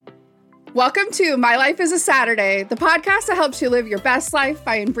Welcome to My Life is a Saturday, the podcast that helps you live your best life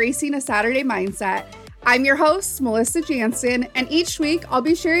by embracing a Saturday mindset. I'm your host, Melissa Jansen, and each week I'll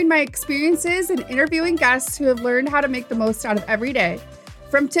be sharing my experiences and interviewing guests who have learned how to make the most out of every day.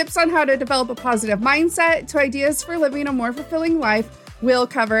 From tips on how to develop a positive mindset to ideas for living a more fulfilling life, we'll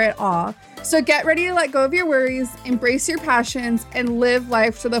cover it all. So get ready to let go of your worries, embrace your passions, and live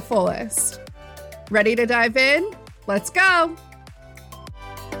life to the fullest. Ready to dive in? Let's go!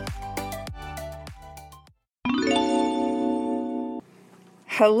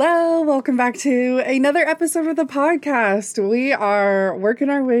 Hello, welcome back to another episode of the podcast. We are working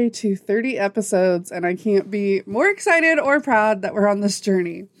our way to 30 episodes, and I can't be more excited or proud that we're on this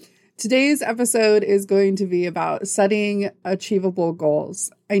journey. Today's episode is going to be about setting achievable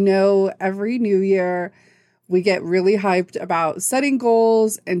goals. I know every new year we get really hyped about setting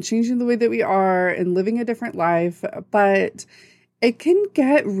goals and changing the way that we are and living a different life, but it can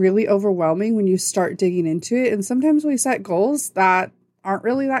get really overwhelming when you start digging into it, and sometimes we set goals that aren't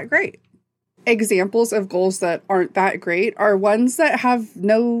really that great. Examples of goals that aren't that great are ones that have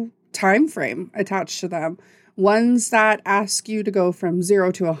no time frame attached to them, ones that ask you to go from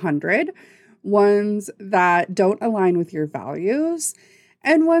 0 to 100, ones that don't align with your values,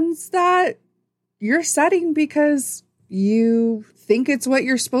 and ones that you're setting because you think it's what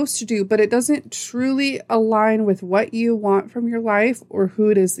you're supposed to do, but it doesn't truly align with what you want from your life or who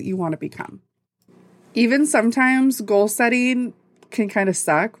it is that you want to become. Even sometimes goal setting can kind of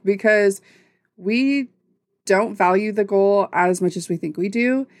suck because we don't value the goal as much as we think we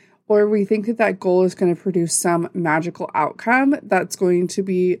do, or we think that that goal is going to produce some magical outcome that's going to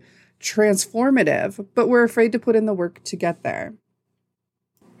be transformative, but we're afraid to put in the work to get there.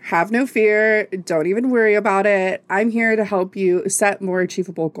 Have no fear. Don't even worry about it. I'm here to help you set more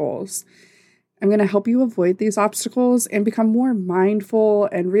achievable goals. I'm going to help you avoid these obstacles and become more mindful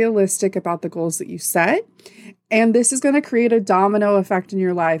and realistic about the goals that you set. And this is going to create a domino effect in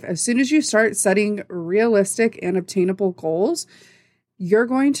your life. As soon as you start setting realistic and obtainable goals, you're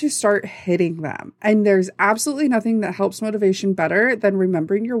going to start hitting them. And there's absolutely nothing that helps motivation better than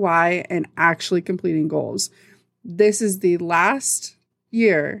remembering your why and actually completing goals. This is the last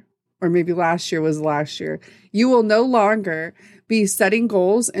year, or maybe last year was the last year. You will no longer be setting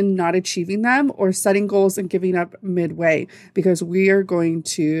goals and not achieving them, or setting goals and giving up midway, because we are going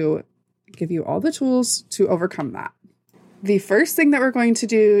to give you all the tools to overcome that. The first thing that we're going to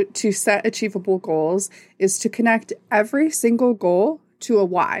do to set achievable goals is to connect every single goal to a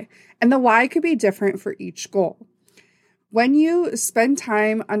why. And the why could be different for each goal. When you spend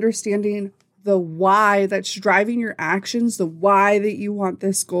time understanding the why that's driving your actions, the why that you want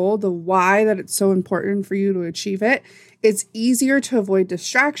this goal, the why that it's so important for you to achieve it, it's easier to avoid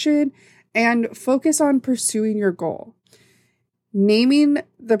distraction and focus on pursuing your goal. Naming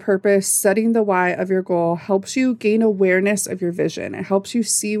the purpose, setting the why of your goal helps you gain awareness of your vision. It helps you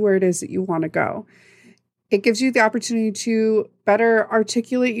see where it is that you want to go. It gives you the opportunity to better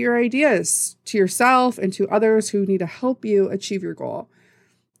articulate your ideas to yourself and to others who need to help you achieve your goal.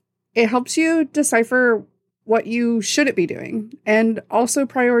 It helps you decipher what you shouldn't be doing and also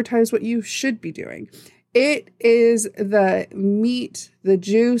prioritize what you should be doing. It is the meat, the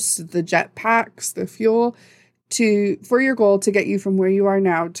juice, the jet packs, the fuel for your goal to get you from where you are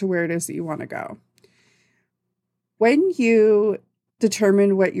now to where it is that you want to go. When you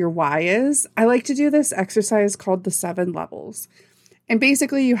determine what your why is, I like to do this exercise called the 7 levels. And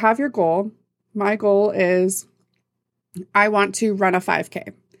basically you have your goal. My goal is I want to run a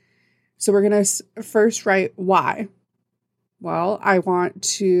 5K. So we're going to first write why. Well, I want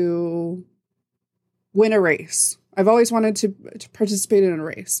to win a race. I've always wanted to participate in a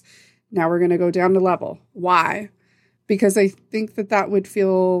race. Now we're going to go down to level. Why? Because I think that would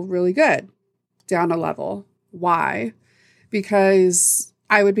feel really good. Down a level. Why? Because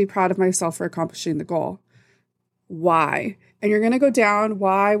I would be proud of myself for accomplishing the goal. Why? And you're going to go down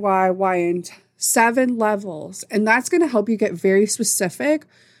why, in 7 levels. And that's going to help you get very specific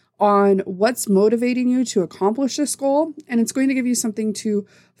on what's motivating you to accomplish this goal. And it's going to give you something to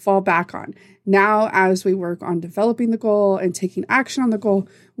fall back on. Now, as we work on developing the goal and taking action on the goal,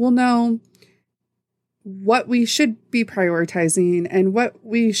 we'll know what we should be prioritizing and what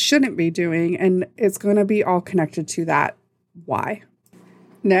we shouldn't be doing. And it's going to be all connected to that why.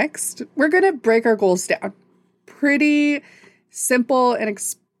 Next, we're going to break our goals down. Pretty simple and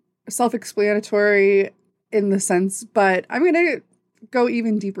self-explanatory in the sense, but I'm going to go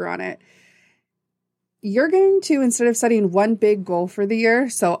even deeper on it. You're going to, instead of setting one big goal for the year,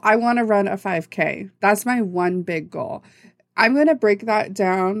 so I want to run a 5K. That's my one big goal. I'm going to break that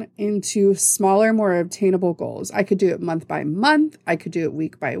down into smaller, more obtainable goals. I could do it month by month. I could do it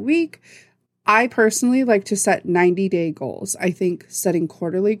week by week. I personally like to set 90-day goals. I think setting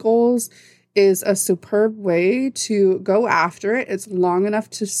quarterly goals is a superb way to go after it. It's long enough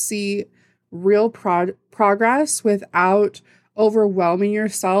to see real progress without overwhelming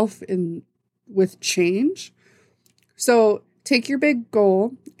yourself with change. So take your big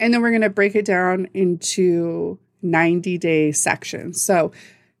goal, and then we're going to break it down into 90-day sections. So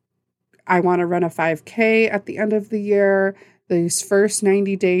I want to run a 5K at the end of the year. These first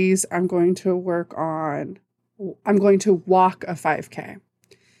 90 days, I'm going to walk a 5K.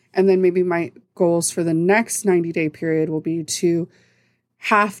 And then maybe my goals for the next 90-day period will be to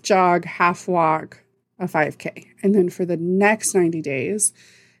half jog, half walk a 5K. And then for the next 90 days,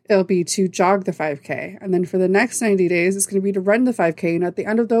 it'll be to jog the 5K. And then for the next 90 days, it's going to be to run the 5K. And at the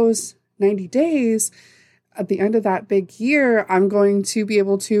end of those 90 days, at the end of that big year, I'm going to be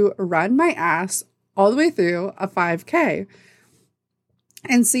able to run my ass all the way through a 5K.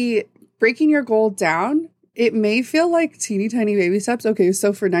 And see, breaking your goal down, it may feel like teeny tiny baby steps. Okay,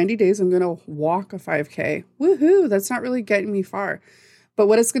 so for 90 days, I'm going to walk a 5K. Woohoo, that's not really getting me far. But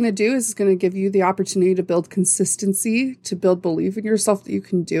what it's going to do is it's going to give you the opportunity to build consistency, to build belief in yourself that you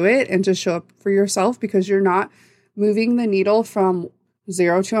can do it, and just show up for yourself, because you're not moving the needle from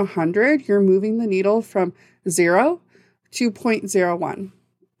 0 to 100. You're moving the needle from 0 to 0.01.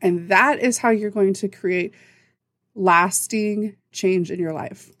 And that is how you're going to create lasting change in your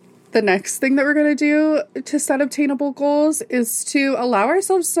life. The next thing that we're going to do to set obtainable goals is to allow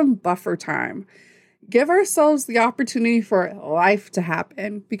ourselves some buffer time. Give ourselves the opportunity for life to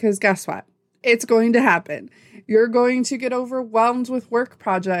happen, because guess what? It's going to happen. You're going to get overwhelmed with work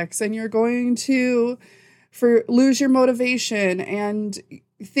projects, and you're going to lose your motivation, and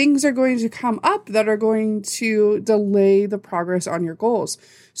things are going to come up that are going to delay the progress on your goals.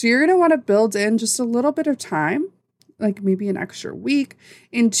 So you're going to want to build in just a little bit of time, like maybe an extra week,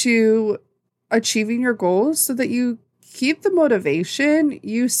 into achieving your goals so that you keep the motivation.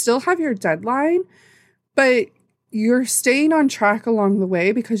 You still have your deadline, but you're staying on track along the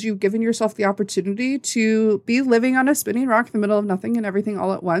way, because you've given yourself the opportunity to be living on a spinning rock in the middle of nothing and everything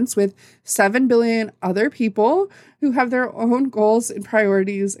all at once, with 7 billion other people who have their own goals and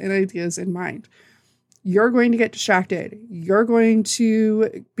priorities and ideas in mind. You're going to get distracted. You're going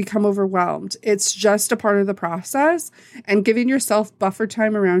to become overwhelmed. It's just a part of the process. And giving yourself buffer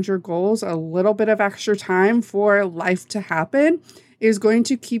time around your goals, a little bit of extra time for life to happen, is going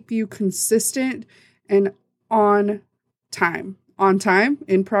to keep you consistent and on time,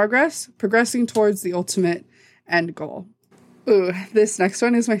 in progress, progressing towards the ultimate end goal. Ooh, this next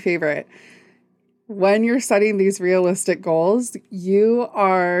one is my favorite. When you're setting these realistic goals, you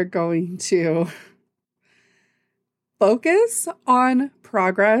are going to focus on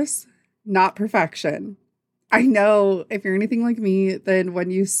progress, not perfection. I know if you're anything like me, then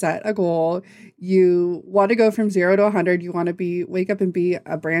when you set a goal, you want to go from 0 to 100. You want to wake up and be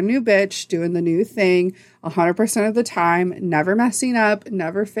a brand new bitch, doing the new thing 100% of the time, never messing up,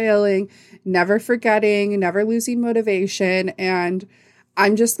 never failing, never forgetting, never losing motivation. And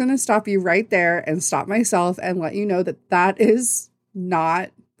I'm just going to stop you right there and stop myself and let you know that that is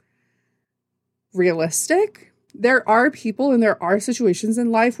not realistic. There are people and there are situations in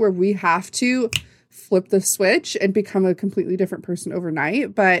life where we have to flip the switch and become a completely different person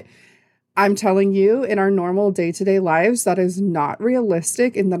overnight. But I'm telling you, in our normal day-to-day lives, that is not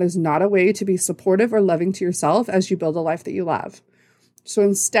realistic, and that is not a way to be supportive or loving to yourself as you build a life that you love. So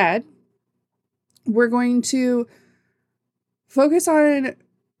instead, we're going to focus on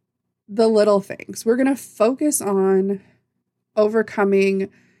the little things. We're going to focus on overcoming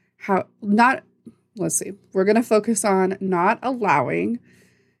we're going to focus on not allowing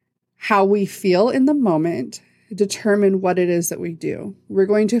how we feel in the moment determine what it is that we do. We're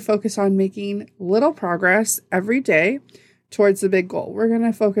going to focus on making little progress every day towards the big goal. We're going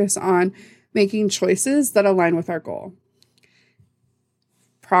to focus on making choices that align with our goal.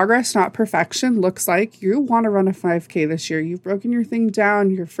 Progress, not perfection, looks like you want to run a 5K this year. You've broken your thing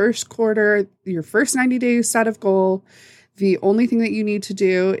down, your first quarter, your first 90 days set of goal. The only thing that you need to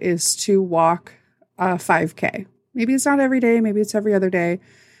do is to walk a 5K. Maybe it's not every day, maybe it's every other day.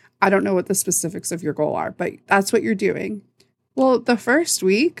 I don't know what the specifics of your goal are, but that's what you're doing. Well, the first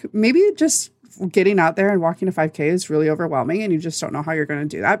week, maybe just getting out there and walking a 5K is really overwhelming, and you just don't know how you're going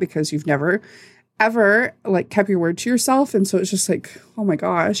to do that because you've never, ever kept your word to yourself. And so it's just like, oh my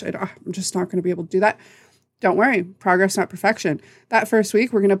gosh, I'm just not going to be able to do that. Don't worry, progress, not perfection. That first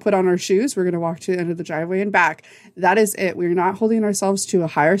week, we're going to put on our shoes. We're going to walk to the end of the driveway and back. That is it. We're not holding ourselves to a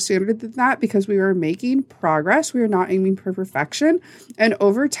higher standard than that because we are making progress. We are not aiming for perfection. And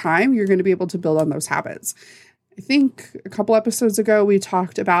over time, you're going to be able to build on those habits. I think a couple episodes ago, we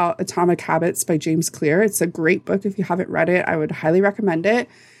talked about Atomic Habits by James Clear. It's a great book. If you haven't read it, I would highly recommend it.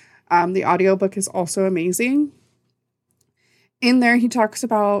 The audiobook is also amazing. In there, he talks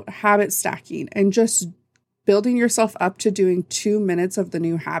about habit stacking and just building yourself up to doing 2 minutes of the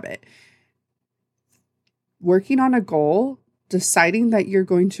new habit. Working on a goal, deciding that you're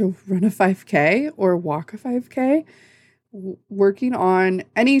going to run a 5K or walk a 5K, working on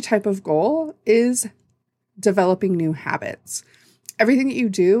any type of goal is developing new habits. Everything that you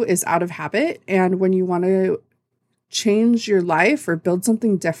do is out of habit. And when you want to change your life or build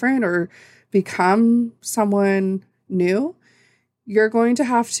something different or become someone new, you're going to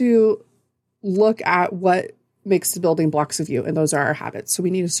have to look at what makes the building blocks of you. And those are our habits. So we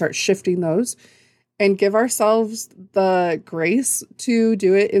need to start shifting those and give ourselves the grace to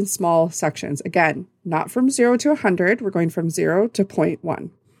do it in small sections. Again, not from 0 to 100. We're going from 0 to 0.1.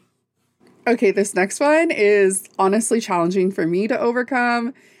 Okay, this next one is honestly challenging for me to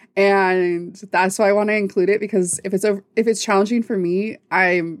overcome. And that's why I want to include it, because if it's challenging for me,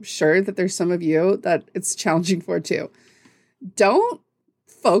 I'm sure that there's some of you that it's challenging for too. Don't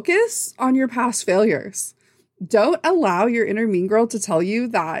focus on your past failures. Don't allow your inner mean girl to tell you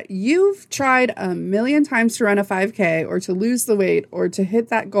that you've tried a million times to run a 5K or to lose the weight or to hit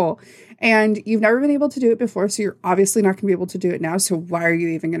that goal, and you've never been able to do it before, so you're obviously not going to be able to do it now. So why are you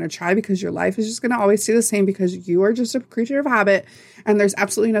even going to try? Because your life is just going to always stay the same because you are just a creature of habit, and there's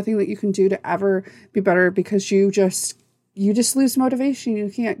absolutely nothing that you can do to ever be better because you just lose motivation. You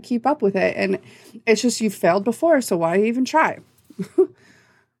can't keep up with it, and it's just you've failed before, so why even try?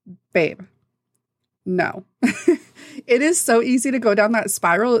 Babe, no. It is so easy to go down that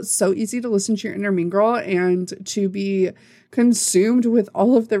spiral. It's so easy to listen to your inner mean girl and to be consumed with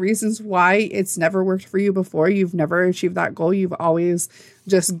all of the reasons why it's never worked for you before. You've never achieved that goal. You've always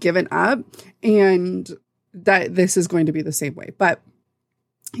just given up, and that this is going to be the same way. But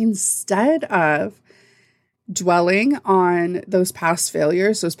instead of dwelling on those past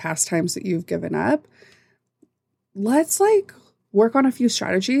failures, those past times that you've given up, let's work on a few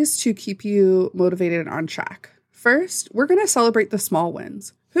strategies to keep you motivated and on track. First, we're going to celebrate the small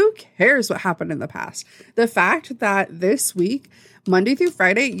wins. Who cares what happened in the past? The fact that this week, Monday through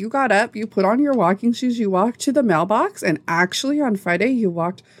Friday, you got up, you put on your walking shoes, you walked to the mailbox, and actually on Friday, you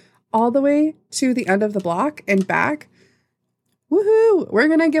walked all the way to the end of the block and back. Woohoo! We're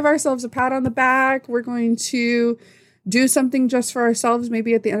going to give ourselves a pat on the back. We're going to do something just for ourselves.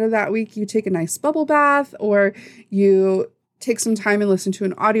 Maybe at the end of that week, you take a nice bubble bath, or you take some time and listen to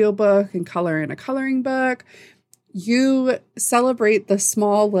an audiobook and color in a coloring book. You celebrate the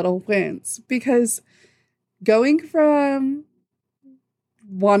small little wins, because going from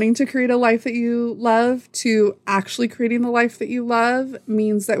wanting to create a life that you love to actually creating the life that you love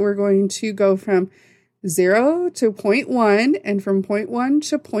means that we're going to go from 0 to 0.1, and from 0.1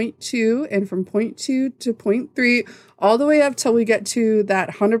 to 0.2, and from 0.2 to 0.3, all the way up till we get to that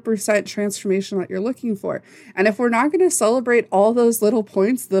 100% transformation that you're looking for. And if we're not going to celebrate all those little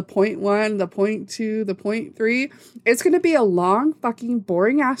points, the 0.1, the 0.2, the 0.3, it's going to be a long, fucking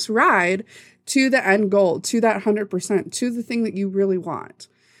boring ass ride to the end goal, to that 100%, to the thing that you really want.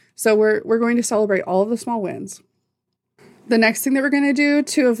 So we're going to celebrate all of the small wins. The next thing that we're going to do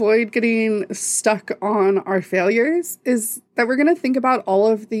to avoid getting stuck on our failures is that we're going to think about all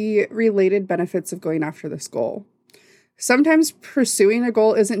of the related benefits of going after this goal. Sometimes pursuing a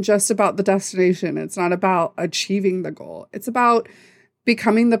goal isn't just about the destination. It's not about achieving the goal. It's about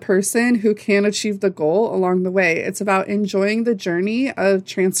becoming the person who can achieve the goal along the way. It's about enjoying the journey of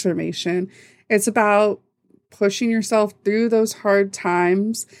transformation. It's about pushing yourself through those hard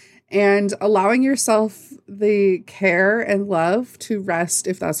times and allowing yourself the care and love to rest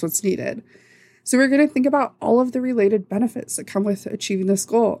if that's what's needed. So we're going to think about all of the related benefits that come with achieving this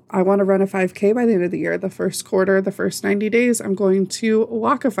goal. I want to run a 5K by the end of the year. The first quarter, the first 90 days, I'm going to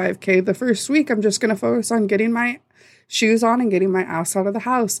walk a 5K. The first week, I'm just going to focus on getting my shoes on and getting my ass out of the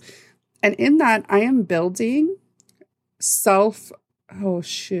house. And in that, I am building self-esteem.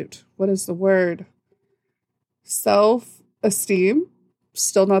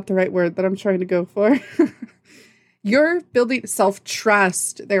 Still not the right word that I'm trying to go for. You're building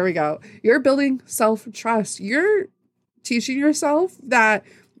self-trust. There we go. You're building self-trust. You're teaching yourself that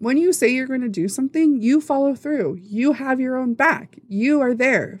when you say you're going to do something, you follow through. You have your own back. You are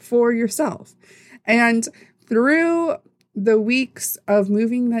there for yourself. And through the weeks of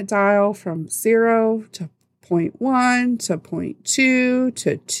moving that dial from 0 to point 1 to point 2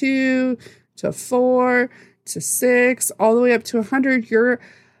 to 2 to 4 to 6, all the way up to 100, you're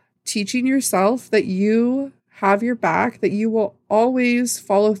teaching yourself that you have your back, that you will always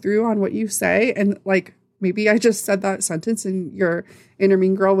follow through on what you say. And like, maybe I just said that sentence and your inner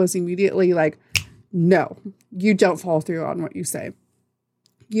mean girl was immediately like, no, you don't follow through on what you say.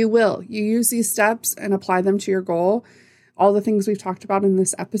 You will. You use these steps and apply them to your goal, all the things we've talked about in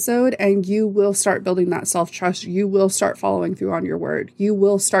this episode, and you will start building that self-trust. You will start following through on your word. You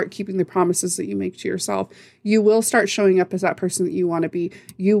will start keeping the promises that you make to yourself. You will start showing up as that person that you want to be.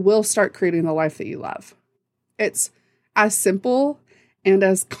 You will start creating the life that you love. It's as simple and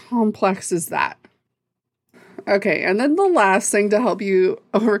as complex as that. Okay, and then the last thing to help you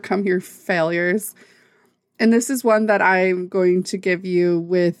overcome your failures, and this is one that I'm going to give you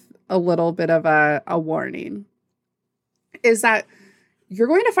with a little bit of a warning, is that you're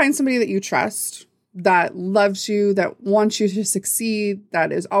going to find somebody that you trust, that loves you, that wants you to succeed,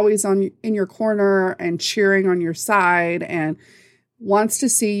 that is always in your corner and cheering on your side and wants to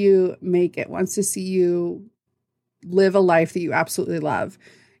see you make it, wants to see you live a life that you absolutely love.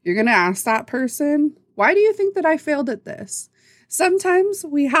 You're going to ask that person, why do you think that I failed at this? Sometimes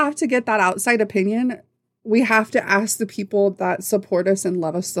we have to get that outside opinion. We have to ask the people that support us and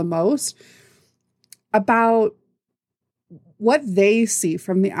love us the most about what they see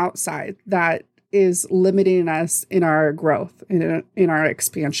from the outside that is limiting us in our growth, in our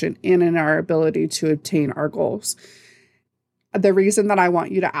expansion, and in our ability to obtain our goals. The reason that I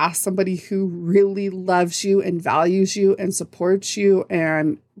want you to ask somebody who really loves you and values you and supports you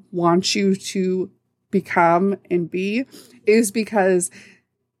and wants you to become and be is because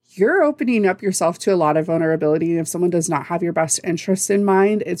you're opening up yourself to a lot of vulnerability. And if someone does not have your best interests in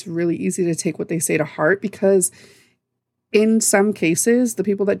mind, it's really easy to take what they say to heart, because in some cases, the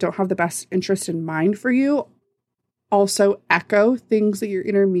people that don't have the best interest in mind for you also echo things that your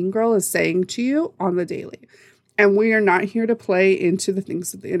inner mean girl is saying to you on the daily. And we are not here to play into the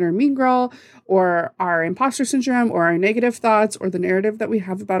things of the inner mean girl or our imposter syndrome or our negative thoughts or the narrative that we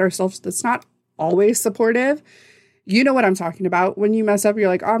have about ourselves that's not always supportive. You know what I'm talking about. When you mess up, you're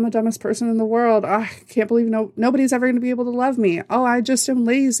like, oh, I'm the dumbest person in the world. Oh, I can't believe nobody's ever going to be able to love me. Oh, I just am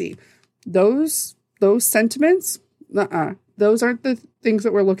lazy. Those sentiments, those aren't the things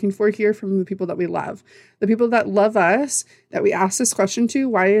that we're looking for here from the people that we love. The people that love us, that we ask this question to,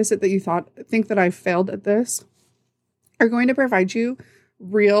 why is it that you think that I failed at this, are going to provide you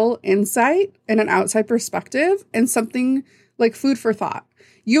real insight and an outside perspective and something like food for thought.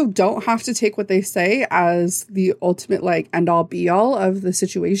 You don't have to take what they say as the ultimate end all be all of the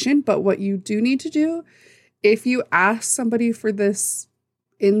situation. But what you do need to do, if you ask somebody for this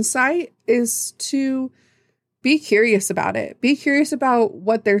insight, is to be curious about it. Be curious about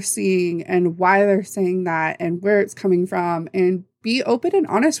what they're seeing and why they're saying that and where it's coming from, and be open and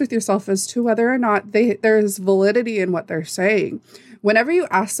honest with yourself as to whether or not there's validity in what they're saying. Whenever you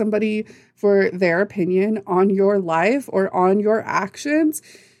ask somebody for their opinion on your life or on your actions,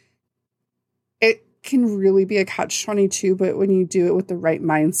 it can really be a catch-22, but when you do it with the right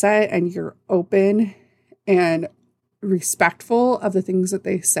mindset and you're open and respectful of the things that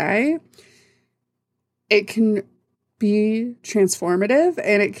they say, it can be transformative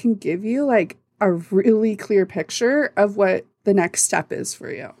and it can give you a really clear picture of what the next step is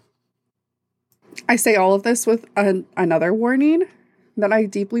for you. I say all of this with another warning that I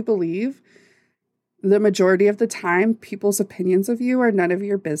deeply believe the majority of the time people's opinions of you are none of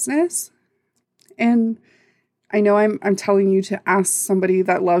your business. And I know I'm telling you to ask somebody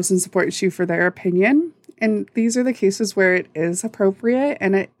that loves and supports you for their opinion. And these are the cases where it is appropriate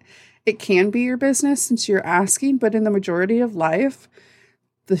and it can be your business since you're asking, but in the majority of life,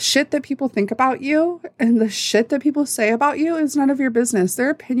 the shit that people think about you and the shit that people say about you is none of your business. Their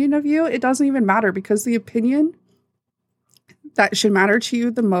opinion of you, it doesn't even matter, because the opinion that should matter to you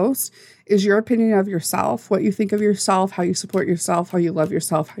the most is your opinion of yourself, what you think of yourself, how you support yourself, how you love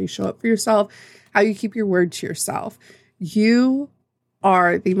yourself, how you show up for yourself, how you keep your word to yourself. You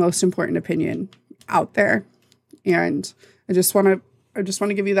are the most important opinion out there. And I just want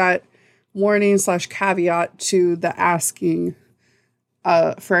to give you that warning / caveat to the asking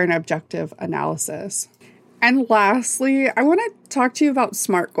for an objective analysis. And lastly, I want to talk to you about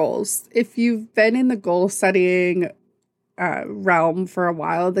SMART goals. If you've been in the goal setting realm for a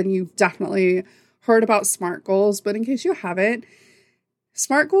while, then you've definitely heard about SMART goals. But in case you haven't,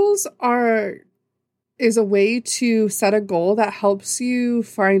 SMART goals is a way to set a goal that helps you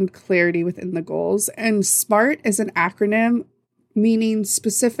find clarity within the goals. And SMART is an acronym meaning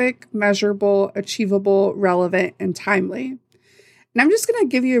specific, measurable, achievable, relevant, and timely. And I'm just going to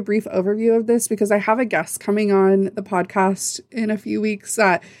give you a brief overview of this because I have a guest coming on the podcast in a few weeks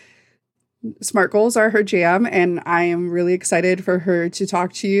that SMART goals are her jam, and I am really excited for her to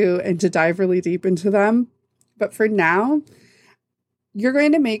talk to you and to dive really deep into them. But for now, you're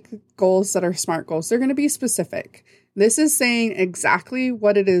going to make goals that are SMART goals. They're going to be specific. This is saying exactly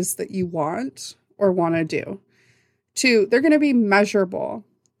what it is that you want or want to do. 2, they're going to be measurable.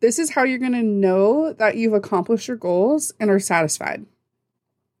 This is how you're going to know that you've accomplished your goals and are satisfied.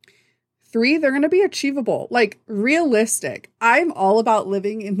 3, they're going to be achievable, like realistic. I'm all about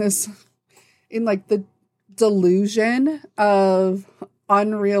living in the delusion of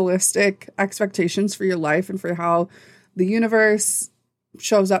unrealistic expectations for your life and for how the universe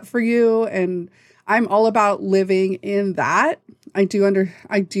shows up for you. And I'm all about living in that. I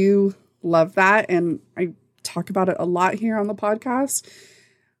do love that. And I talk about it a lot here on the podcast.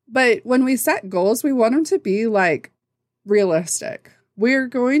 But when we set goals, we want them to be like realistic. We're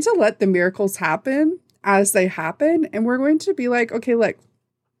going to let the miracles happen as they happen. And we're going to be like, okay, look,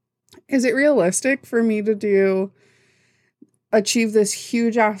 is it realistic for me to achieve this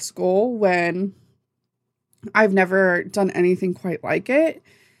huge ass goal when I've never done anything quite like it?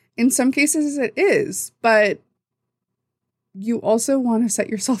 In some cases it is, but you also want to set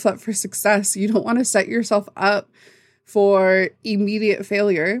yourself up for success. You don't want to set yourself up for immediate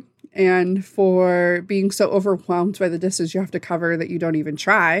failure and for being so overwhelmed by the distance you have to cover that you don't even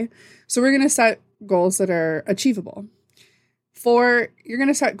try. So we're going to set goals that are achievable. 4, you're going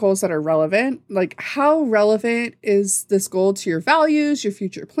to set goals that are relevant. Like, how relevant is this goal to your values, your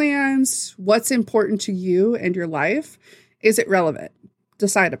future plans? What's important to you and your life? Is it relevant?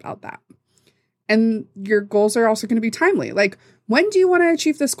 Decide about that. And your goals are also going to be timely. Like, when do you want to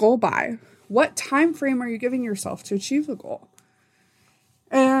achieve this goal by? What time frame are you giving yourself to achieve the goal?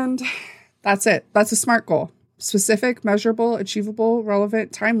 And that's it. That's a SMART goal. Specific, measurable, achievable,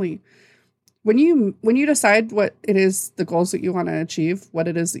 relevant, timely. When you decide what it is, the goals that you want to achieve, what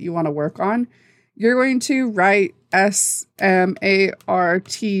it is that you want to work on, you're going to write SMART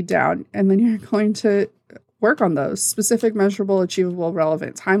down, and then you're going to work on those: specific, measurable, achievable,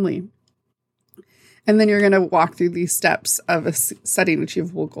 relevant, timely. And then you're going to walk through these steps of setting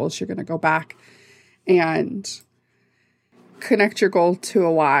achievable goals. You're going to go back and connect your goal to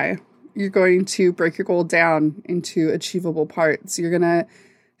a why. You're going to break your goal down into achievable parts. You're going to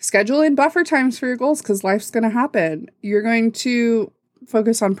schedule in buffer times for your goals because life's going to happen. You're going to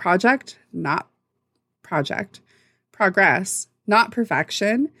focus on progress, not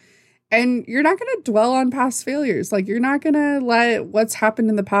perfection. And you're not going to dwell on past failures. Like, you're not going to let what's happened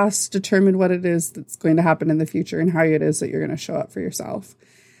in the past determine what it is that's going to happen in the future and how it is that you're going to show up for yourself.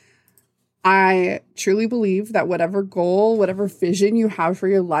 I truly believe that whatever goal, whatever vision you have for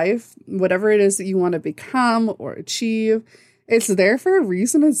your life, whatever it is that you want to become or achieve, it's there for a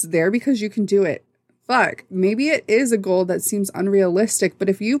reason. It's there because you can do it. Fuck, maybe it is a goal that seems unrealistic, but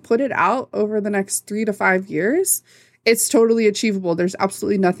if you put it out over the next 3 to 5 years, it's totally achievable. There's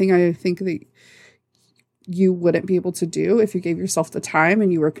absolutely nothing I think that you wouldn't be able to do if you gave yourself the time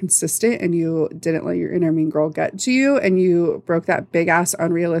and you were consistent and you didn't let your inner mean girl get to you and you broke that big ass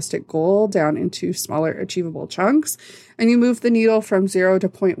unrealistic goal down into smaller achievable chunks and you moved the needle from 0 to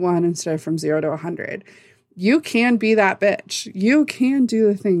 0.1 instead of from 0 to 100. You can be that bitch. You can do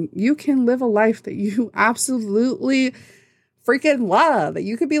the thing. You can live a life that you absolutely freaking love. That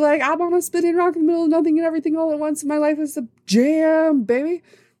you could be like, I'm on a spinning rock in the middle of nothing and everything all at once, and my life is a jam, baby.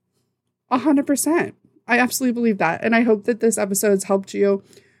 100%. I absolutely believe that. And I hope that this episode has helped you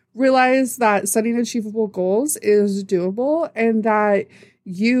realize that setting achievable goals is doable and that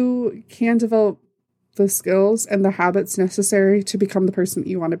you can develop the skills and the habits necessary to become the person that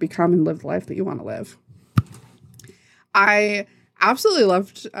you want to become and live the life that you want to live. I absolutely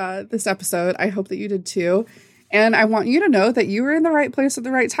loved this episode. I hope that you did too. And I want you to know that you were in the right place at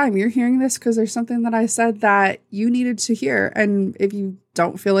the right time. You're hearing this because there's something that I said that you needed to hear. And if you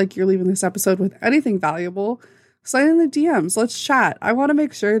don't feel like you're leaving this episode with anything valuable, slide in the DMs. Let's chat. I want to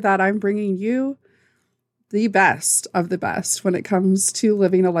make sure that I'm bringing you the best of the best when it comes to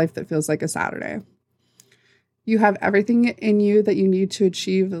living a life that feels like a Saturday. You have everything in you that you need to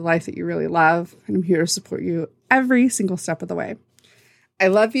achieve the life that you really love. And I'm here to support you every single step of the way. I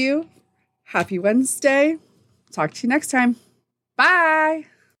love you. Happy Wednesday. Talk to you next time. Bye.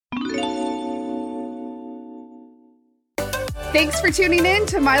 Thanks for tuning in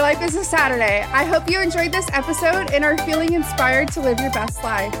to My Life is a Saturday. I hope you enjoyed this episode and are feeling inspired to live your best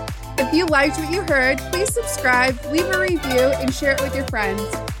life. If you liked what you heard, please subscribe, leave a review, and share it with your friends.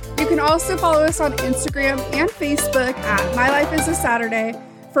 You can also follow us on Instagram and Facebook at My Life is a Saturday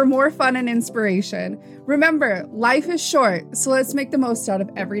for more fun and inspiration. Remember, life is short, so let's make the most out of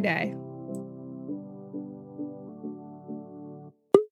every day.